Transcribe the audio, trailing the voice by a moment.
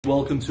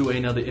Welcome to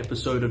another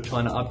episode of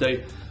China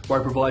Update,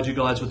 where I provide you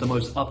guys with the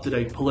most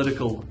up-to-date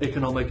political,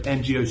 economic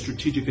and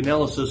geostrategic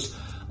analysis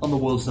on the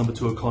world's number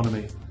 2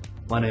 economy.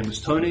 My name is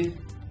Tony.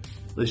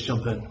 Let's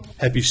jump in.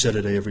 Happy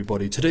Saturday,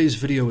 everybody. Today's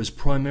video is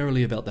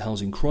primarily about the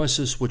housing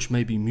crisis, which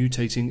may be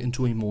mutating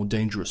into a more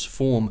dangerous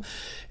form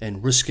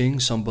and risking,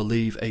 some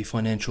believe, a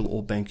financial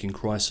or banking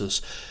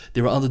crisis.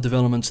 There are other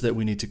developments that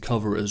we need to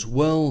cover as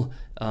well,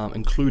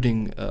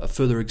 including a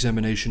further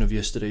examination of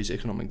yesterday's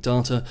economic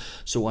data,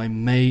 so I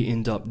may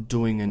end up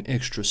doing an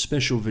extra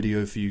special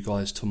video for you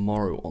guys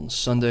tomorrow on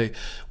Sunday,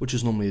 which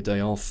is normally a day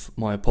off.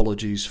 My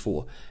apologies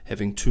for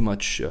having too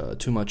much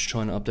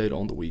China update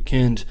on the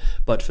weekend,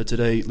 but for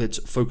today, let's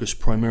focus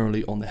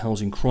primarily on the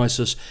housing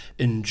crisis.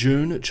 In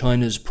June,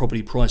 China's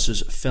property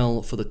prices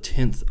fell for the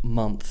 10th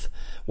month,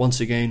 once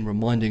again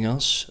reminding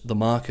us, the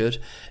market,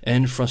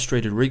 and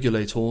frustrated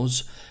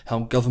regulators how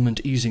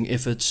government easing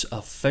efforts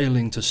are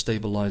failing to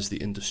stabilize the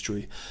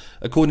industry.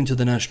 According to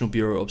the National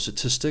Bureau of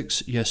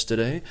Statistics,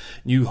 yesterday,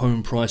 new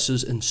home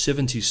prices in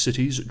 70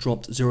 cities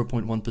dropped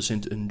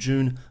 0.1% in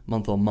June,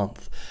 month on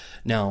month.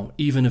 Now,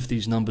 even if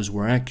these numbers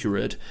were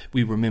accurate,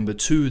 we remember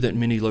too that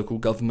many local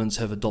governments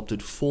have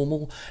adopted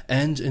formal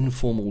and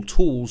informal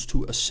tools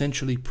to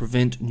essentially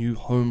prevent new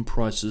home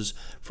prices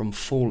from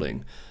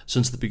falling.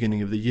 Since the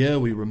beginning of the year,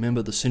 we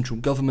remember the central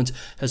government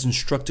has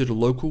instructed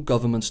local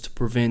governments to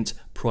prevent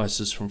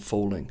prices from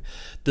falling.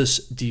 This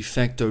de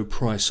facto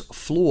price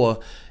floor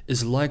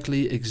is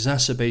likely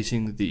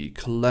exacerbating the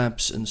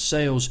collapse in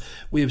sales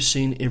we have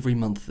seen every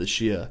month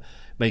this year,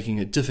 making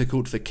it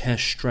difficult for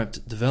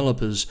cash-strapped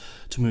developers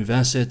to move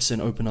assets and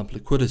open up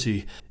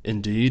liquidity.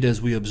 Indeed, as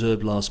we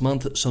observed last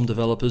month, some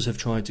developers have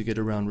tried to get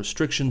around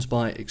restrictions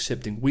by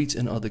accepting wheat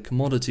and other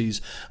commodities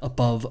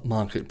above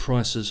market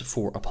prices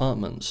for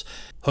apartments.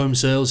 Home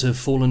sales have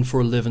fallen for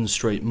 11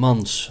 straight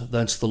months.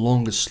 That's the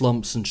longest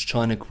slump since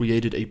China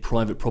created a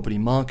private property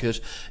market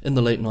in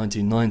the late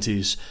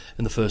 1990s.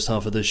 In the first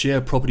half of this year,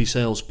 property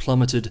sales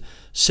plummeted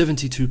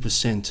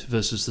 72%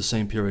 versus the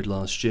same period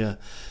last year.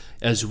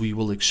 As we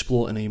will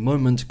explore in a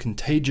moment,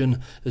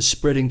 contagion is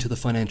spreading to the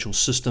financial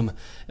system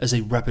as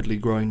a rapidly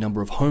growing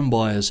number of home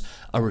buyers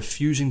are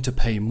refusing to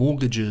pay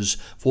mortgages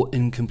for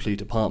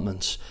incomplete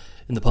apartments.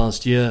 In the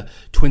past year,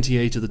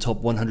 28 of the top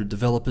 100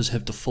 developers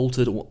have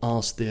defaulted or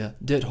asked their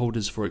debt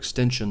holders for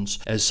extensions.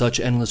 As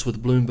such, analysts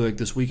with Bloomberg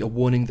this week are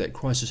warning that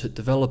crisis-hit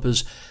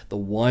developers, the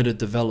wider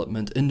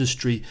development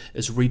industry,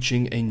 is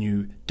reaching a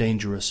new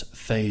dangerous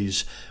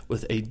phase,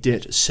 with a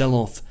debt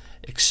sell-off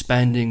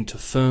expanding to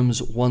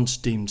firms once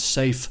deemed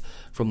safe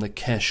from the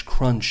cash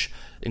crunch,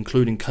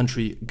 including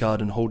Country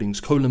Garden Holdings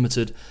Co.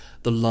 Limited,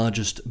 the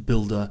largest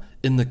builder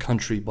in the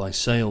country by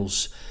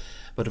sales.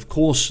 But of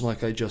course,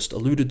 like I just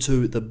alluded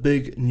to, the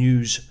big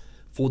news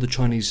for the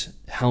Chinese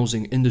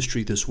housing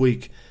industry this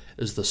week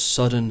is the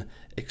sudden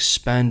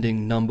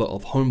expanding number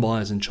of home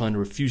buyers in China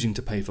refusing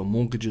to pay for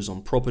mortgages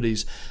on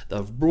properties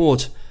they've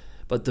bought,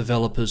 but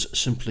developers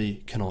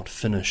simply cannot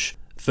finish,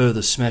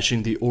 further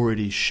smashing the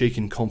already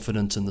shaken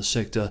confidence in the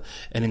sector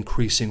and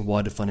increasing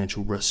wider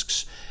financial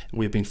risks.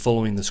 We have been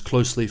following this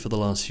closely for the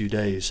last few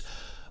days.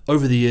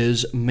 Over the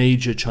years,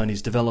 major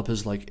Chinese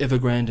developers like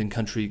Evergrande and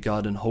Country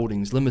Garden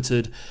Holdings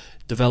Limited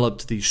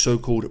developed the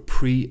so-called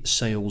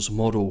pre-sales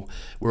model,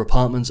 where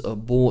apartments are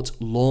bought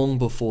long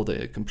before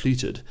they are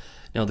completed.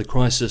 Now, the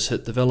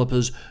crisis-hit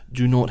developers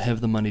do not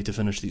have the money to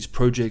finish these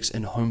projects,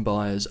 and home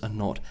buyers are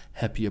not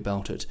happy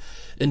about it.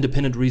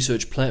 Independent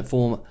research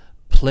platform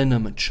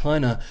Plenum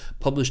China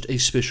published a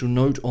special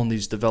note on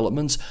these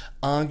developments,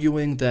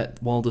 arguing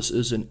that while this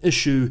is an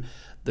issue,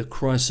 the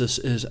crisis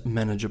is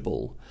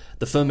manageable.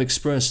 The firm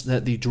expressed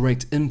that the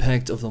direct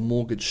impact of the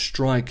mortgage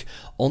strike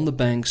on the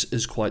banks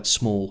is quite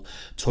small.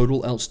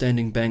 Total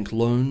outstanding bank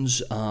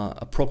loans are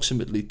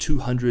approximately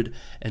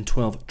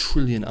 212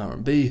 trillion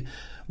RMB.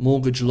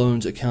 Mortgage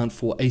loans account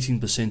for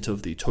 18%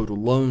 of the total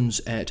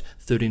loans at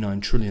 39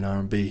 trillion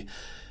RMB.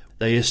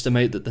 They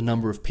estimate that the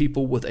number of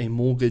people with a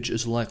mortgage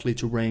is likely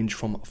to range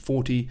from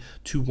 40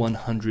 to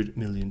 100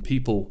 million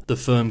people. The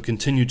firm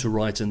continued to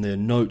write in their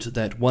note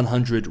that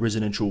 100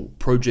 residential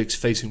projects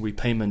facing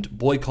repayment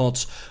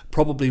boycotts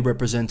probably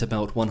represent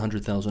about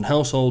 100,000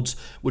 households,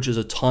 which is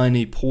a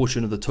tiny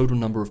portion of the total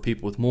number of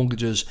people with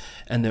mortgages,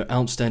 and their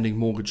outstanding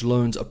mortgage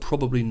loans are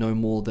probably no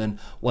more than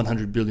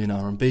 100 billion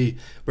RMB,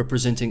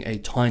 representing a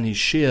tiny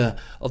share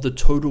of the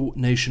total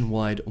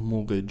nationwide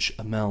mortgage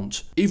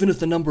amount. Even if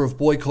the number of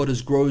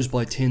boycotters grows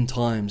by 10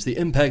 times, the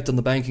impact on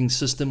the banking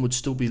system would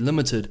still be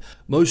limited.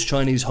 Most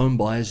Chinese home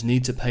buyers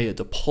need to pay a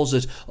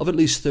deposit of at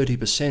least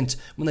 30%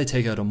 when they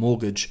take out a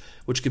mortgage,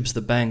 which gives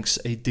the banks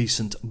a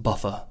decent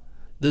buffer.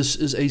 This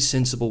is a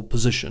sensible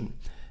position.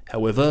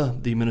 However,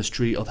 the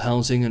Ministry of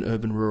Housing and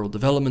Urban Rural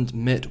Development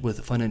met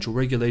with financial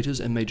regulators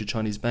and major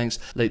Chinese banks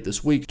late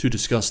this week to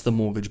discuss the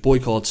mortgage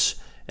boycotts.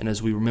 And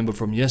as we remember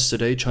from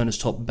yesterday, China's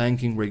top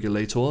banking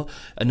regulator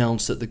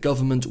announced that the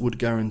government would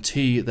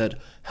guarantee that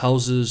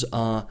houses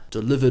are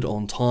delivered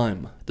on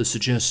time. This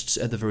suggests,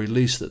 at the very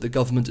least, that the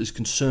government is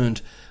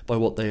concerned by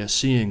what they are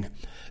seeing.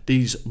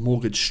 these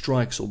mortgage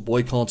strikes or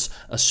boycotts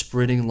are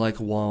spreading like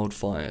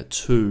wildfire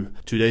too.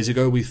 2 days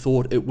ago we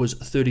thought it was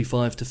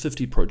 35 to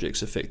 50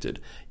 projects affected.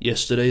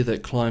 Yesterday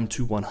that climbed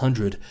to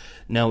 100.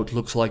 Now it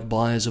looks like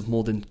buyers of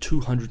more than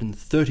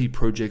 230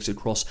 projects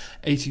across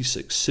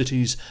 86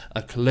 cities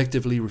are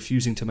collectively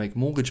refusing to make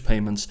mortgage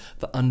payments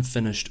for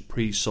unfinished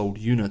pre-sold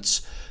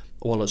units.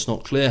 While it's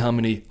not clear how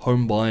many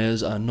home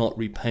buyers are not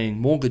repaying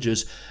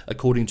mortgages,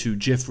 according to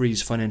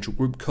Jefferies Financial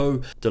Group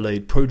Co.,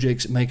 delayed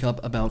projects make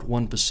up about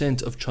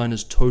 1% of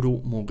China's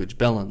total mortgage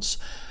balance.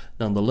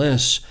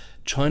 Nonetheless,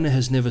 China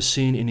has never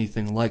seen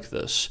anything like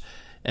this,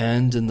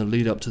 and in the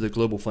lead up to the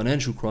global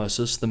financial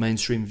crisis, the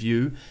mainstream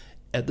view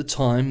at the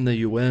time in the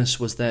US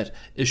was that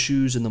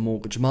issues in the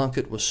mortgage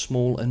market were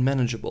small and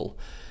manageable.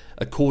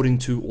 According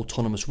to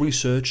autonomous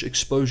research,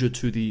 exposure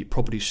to the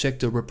property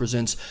sector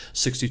represents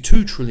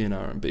 62 trillion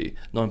RMB,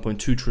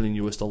 9.2 trillion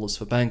US dollars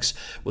for banks,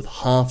 with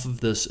half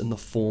of this in the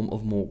form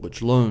of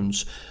mortgage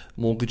loans.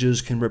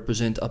 Mortgages can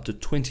represent up to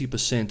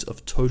 20%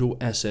 of total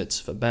assets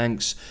for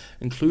banks,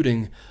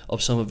 including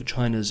of some of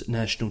China's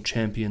national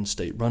champion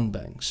state-run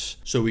banks.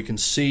 So we can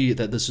see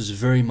that this is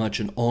very much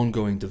an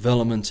ongoing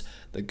development.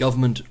 The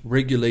government,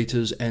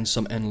 regulators, and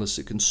some analysts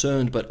are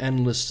concerned, but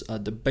analysts are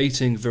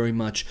debating very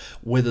much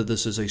whether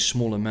this is a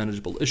small and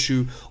manageable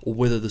issue or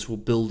whether this will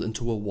build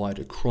into a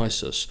wider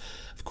crisis.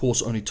 Of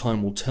course, only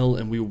time will tell,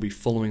 and we will be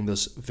following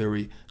this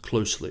very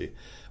closely.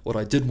 What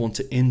I did want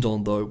to end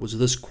on, though, was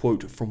this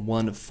quote from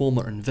one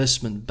former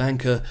investment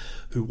banker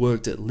who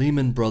worked at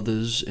Lehman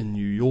Brothers in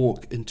New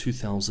York in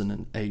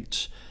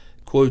 2008.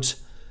 Quote,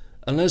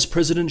 "Unless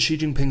President Xi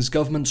Jinping's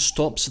government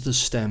stops the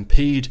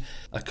stampede,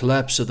 a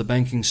collapse of the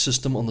banking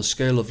system on the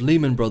scale of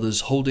Lehman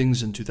Brothers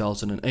holdings in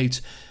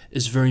 2008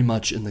 is very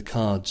much in the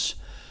cards.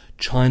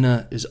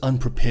 China is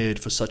unprepared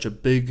for such a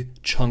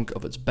big chunk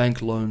of its bank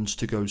loans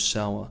to go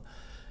sour.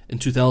 In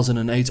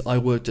 2008, I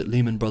worked at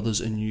Lehman Brothers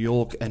in New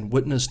York and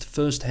witnessed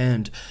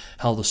firsthand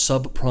how the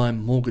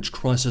subprime mortgage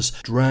crisis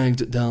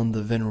dragged down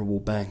the venerable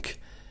bank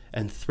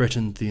and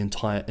threatened the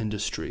entire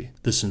industry.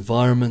 This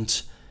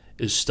environment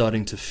is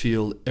starting to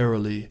feel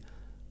eerily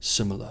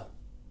similar."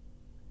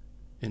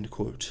 End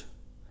quote.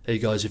 Hey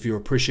guys, if you're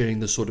appreciating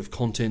this sort of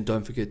content,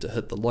 don't forget to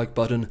hit the like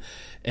button.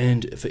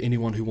 And for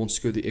anyone who wants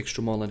to go the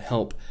extra mile and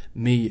help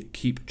me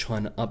keep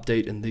China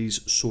Update and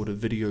these sort of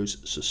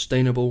videos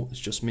sustainable,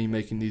 it's just me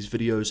making these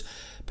videos,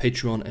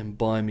 Patreon and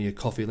Buy Me a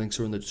Coffee links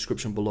are in the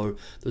description below.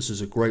 This is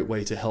a great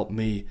way to help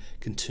me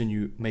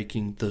continue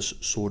making this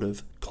sort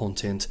of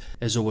content.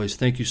 As always,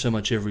 thank you so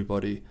much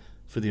everybody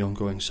for the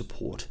ongoing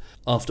support.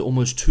 After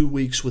almost 2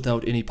 weeks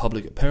without any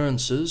public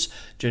appearances,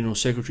 General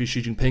Secretary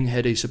Xi Jinping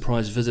had a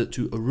surprise visit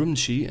to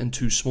Urumqi and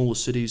 2 smaller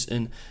cities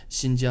in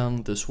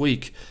Xinjiang this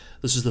week.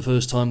 This is the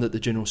first time that the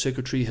General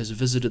Secretary has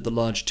visited the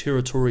large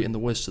territory in the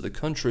west of the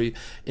country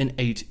in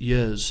 8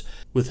 years.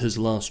 With his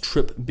last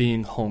trip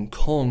being Hong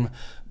Kong,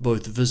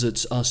 both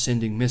visits are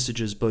sending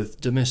messages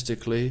both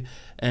domestically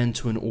and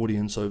to an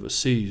audience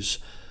overseas.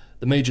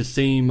 The major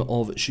theme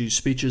of Xi's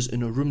speeches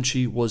in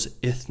Urumqi was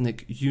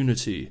ethnic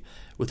unity,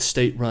 with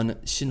state-run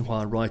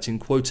Xinhua writing,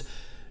 quote,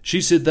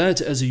 "Xi said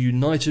that as a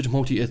united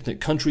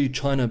multi-ethnic country,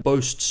 China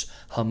boasts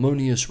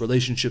harmonious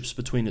relationships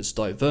between its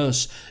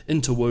diverse,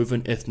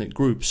 interwoven ethnic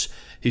groups.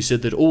 He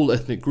said that all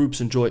ethnic groups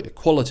enjoy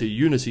equality,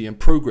 unity, and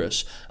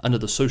progress under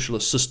the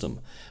socialist system,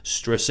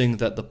 stressing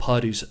that the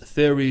party's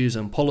theories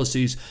and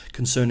policies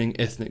concerning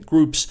ethnic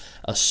groups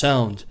are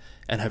sound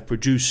and have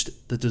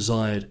produced the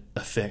desired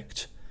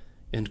effect."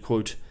 End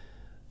quote.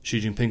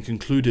 Xi Jinping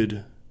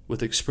concluded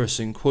with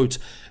expressing, quote,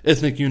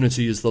 "Ethnic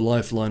unity is the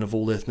lifeline of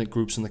all ethnic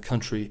groups in the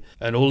country,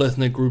 and all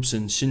ethnic groups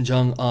in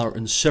Xinjiang are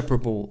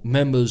inseparable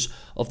members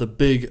of the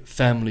big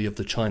family of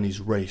the Chinese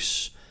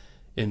race."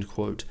 End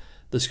quote.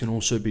 This can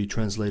also be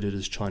translated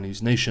as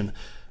Chinese nation.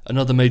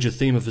 Another major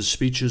theme of his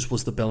speeches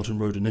was the Belt and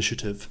Road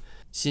Initiative.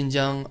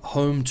 Xinjiang,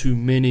 home to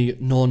many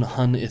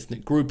non-Han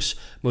ethnic groups,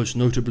 most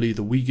notably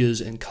the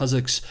Uyghurs and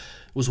Kazakhs,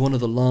 was one of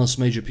the last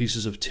major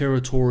pieces of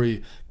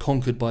territory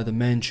conquered by the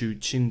Manchu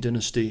Qing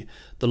dynasty,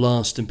 the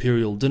last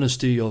imperial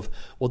dynasty of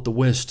what the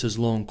West has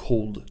long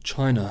called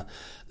China.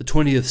 The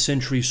 20th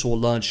century saw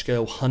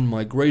large-scale Han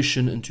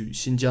migration into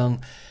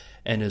Xinjiang,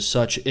 and as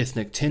such,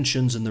 ethnic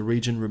tensions in the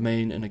region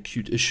remain an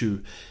acute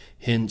issue.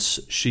 Hence,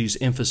 Xi's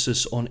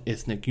emphasis on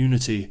ethnic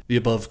unity. The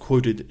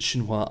above-quoted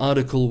Xinhua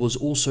article was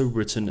also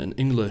written in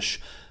English,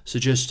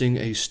 suggesting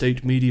a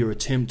state media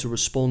attempt to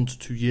respond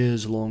to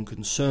years-long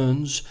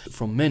concerns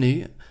from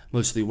many,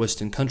 mostly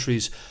Western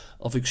countries,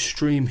 of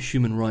extreme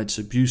human rights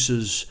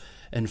abuses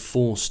and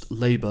forced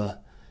labor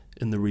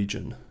in the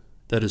region.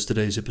 That is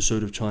today's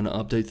episode of China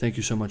Update. Thank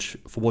you so much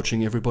for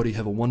watching, everybody.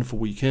 Have a wonderful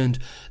weekend.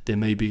 There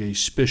may be a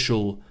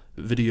special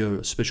video,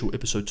 a special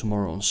episode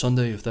tomorrow on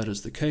Sunday. If that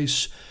is the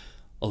case,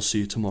 I'll see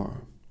you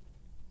tomorrow.